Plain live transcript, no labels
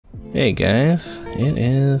Hey guys, it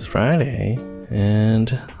is Friday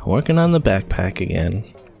and I'm working on the backpack again.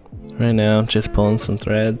 Right now I'm just pulling some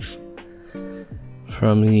threads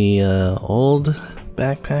from the old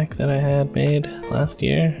backpack that I had made last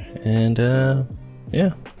year, and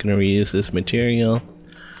yeah, gonna reuse this material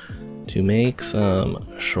to make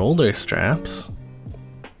some shoulder straps.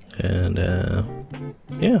 And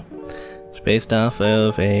yeah, it's based off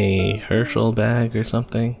of a Herschel bag or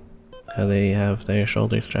something, how they have their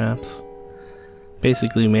shoulder straps.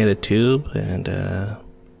 Basically made a tube and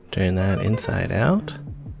turned that inside out.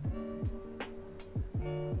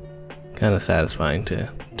 Kind of satisfying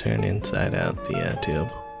to turn inside out the tube.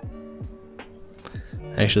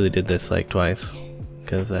 I actually did this like twice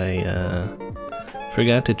because I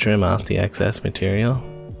forgot to trim off the excess material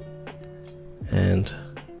and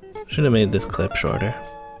should have made this clip shorter.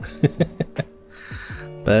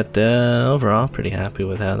 But overall, pretty happy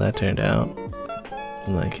with how that turned out.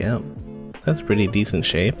 I'm like, yeah, that's a pretty decent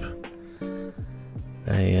shape.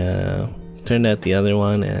 I turned out the other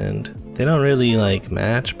one and they don't really like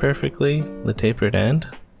match perfectly, the tapered end,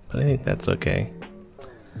 but I think that's okay.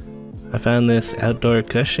 I found this outdoor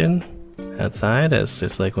cushion outside as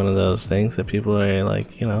just like one of those things that people are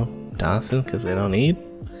like, you know, tossing because they don't need.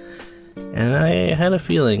 And I had a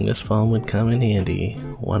feeling this foam would come in handy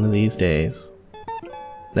one of these days.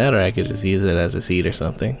 That, or I could just use it as a seat or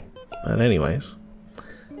something. But anyways,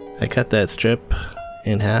 I cut that strip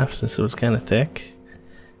in half since it was kind of thick.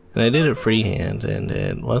 And I did it freehand, and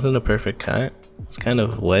it wasn't a perfect cut. It was kind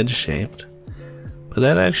of wedge shaped. But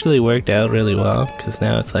that actually worked out really well, because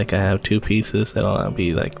now it's like I have two pieces that'll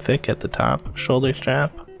be like thick at the top shoulder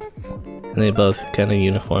strap. And they both kind of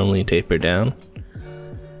uniformly taper down.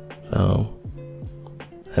 So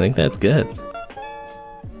I think that's good.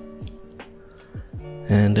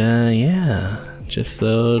 And yeah, just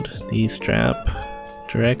sewed the strap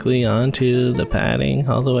directly onto the padding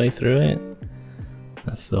all the way through it.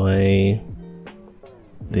 That's the way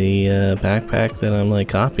the backpack that I'm like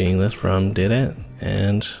copying this from did it,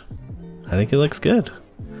 and I think it looks good.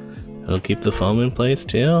 It'll keep the foam in place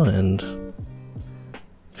too and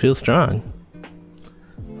feel strong.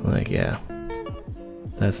 Like, yeah,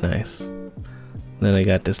 that's nice. Then I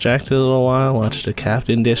got distracted a little while, watched a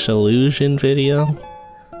Captain Disillusion video.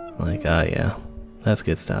 Like, oh yeah, that's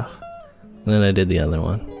good stuff. And then I did the other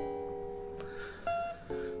one.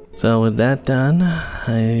 So with that done,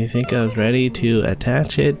 I think I was ready to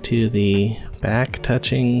attach it to the back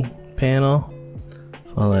touching panel,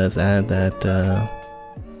 as well as add that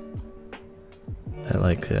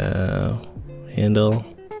handle,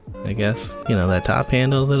 I guess. You know, that top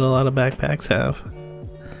handle that a lot of backpacks have.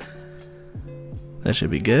 That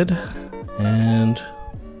should be good. And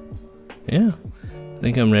yeah, I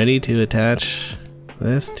think I'm ready to attach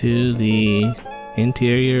this to the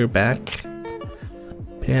interior back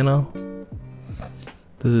panel.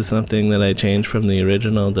 This is something that I changed from the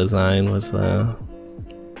original design, was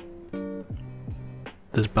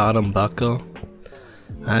this bottom buckle.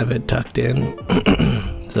 I have it tucked in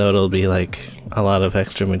so it'll be like a lot of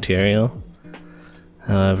extra material.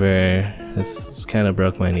 However, this kind of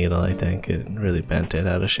broke my needle, I think. It really bent it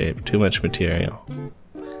out of shape. Too much material.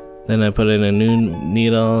 Then I put in a new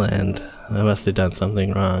needle and I must have done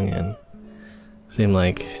something wrong, and it seemed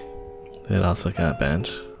like it also got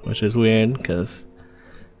bent, which is weird because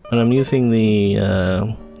when I'm using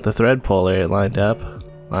the thread puller, it lined up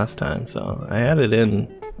last time, so I had it in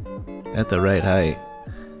at the right height,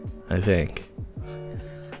 I think.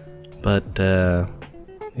 But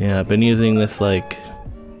yeah, I've been using this like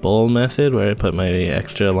bowl method where I put my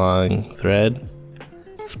extra long thread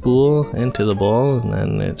spool into the bowl, and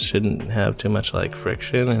then it shouldn't have too much like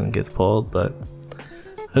friction and it gets pulled. But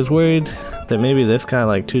I was worried that maybe this got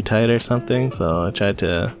like too tight or something, so I tried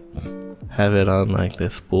to have it on like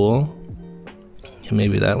this spool, and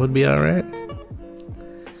maybe that would be alright.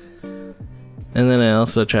 And then I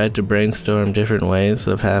also tried to brainstorm different ways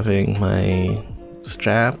of having my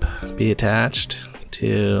strap be attached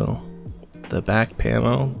to the back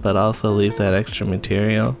panel, but also leave that extra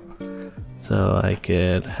material so I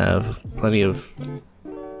could have plenty of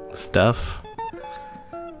stuff.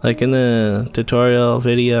 Like in the tutorial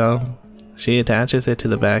video, she attaches it to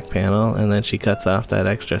the back panel and then she cuts off that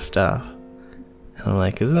extra stuff. And I'm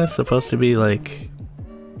like, isn't this supposed to be like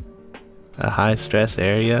a high stress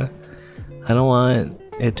area? I don't want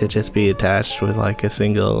it to just be attached with like a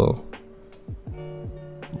single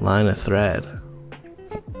line of thread.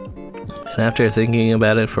 And after thinking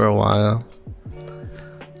about it for a while,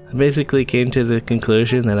 I basically came to the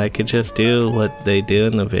conclusion that I could just do what they do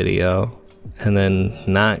in the video and then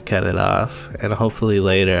not cut it off, and hopefully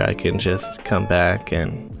later I can just come back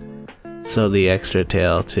and sew the extra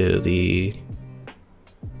tail to the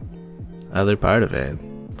other part of it,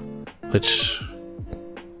 which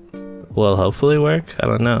will hopefully work. I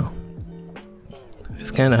don't know.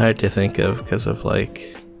 It's kind of hard to think of because of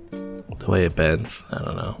like the way it bends. I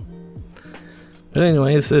don't know. But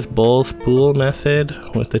anyways, this bowl spool method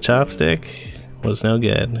with the chopstick was no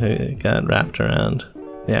good. It got wrapped around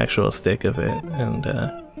the actual stick of it and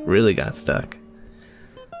really got stuck.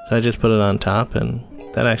 So I just put it on top, and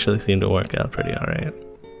that actually seemed to work out pretty alright.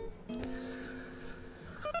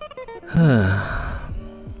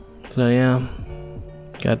 So yeah,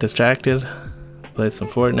 got distracted, played some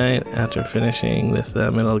Fortnite after finishing this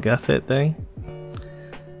middle gusset thing.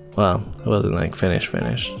 Well, it wasn't like finished.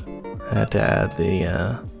 I had to add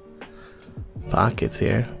the pockets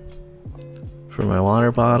here for my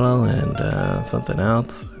water bottle and something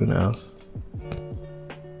else, who knows,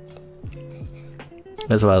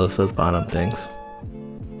 as well as those bottom things.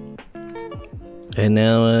 And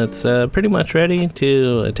now it's pretty much ready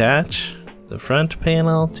to attach the front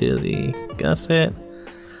panel to the gusset,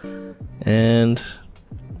 and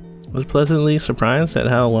was pleasantly surprised at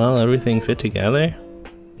how well everything fit together.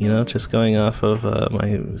 You know, just going off of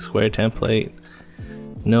my square template,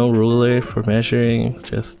 no ruler for measuring,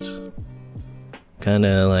 just kind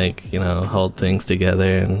of like, you know, hold things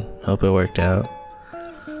together and hope it worked out.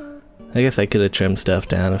 I guess I could have trimmed stuff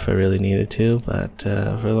down if I really needed to, but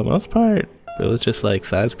for the most part, it was just like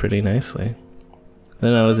sized pretty nicely.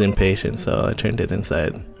 Then I was impatient, so I turned it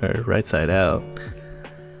inside, or right side out,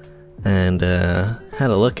 and had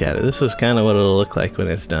a look at it. This is kind of what it'll look like when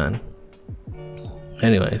it's done.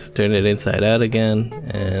 Anyways, turned it inside out again,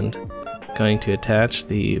 and going to attach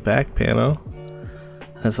the back panel.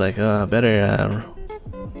 I was like, oh, I better,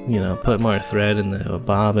 you know, put more thread in the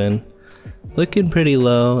bobbin. Looking pretty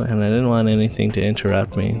low, and I didn't want anything to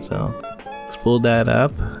interrupt me, so spooled that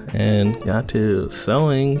up and got to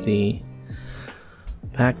sewing the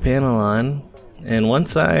back panel on. And one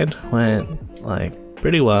side went like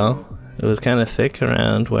pretty well. It was kind of thick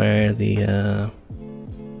around where the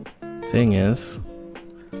thing is.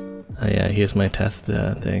 Yeah, here's my test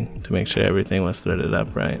thing to make sure everything was threaded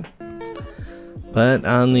up right. But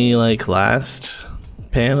on the like last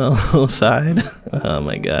panel side, oh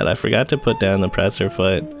my god, I forgot to put down the presser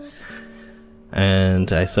foot,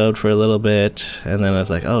 and I sewed for a little bit, and then I was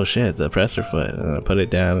like, oh shit, the presser foot, and I put it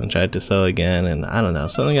down and tried to sew again, and I don't know,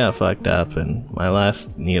 something got fucked up and my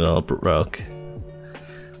last needle broke.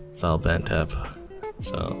 It's all bent up,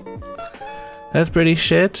 so that's pretty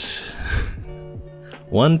shit.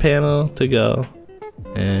 One panel to go,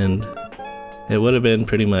 and it would have been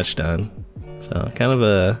pretty much done. So kind of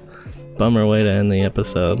a bummer way to end the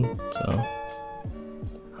episode. So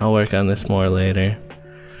I'll work on this more later.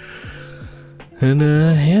 And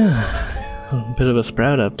yeah, a bit of a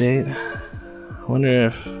sprout update. I wonder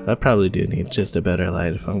if I probably do need just a better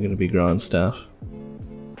light if I'm gonna be growing stuff.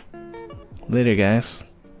 Later, guys.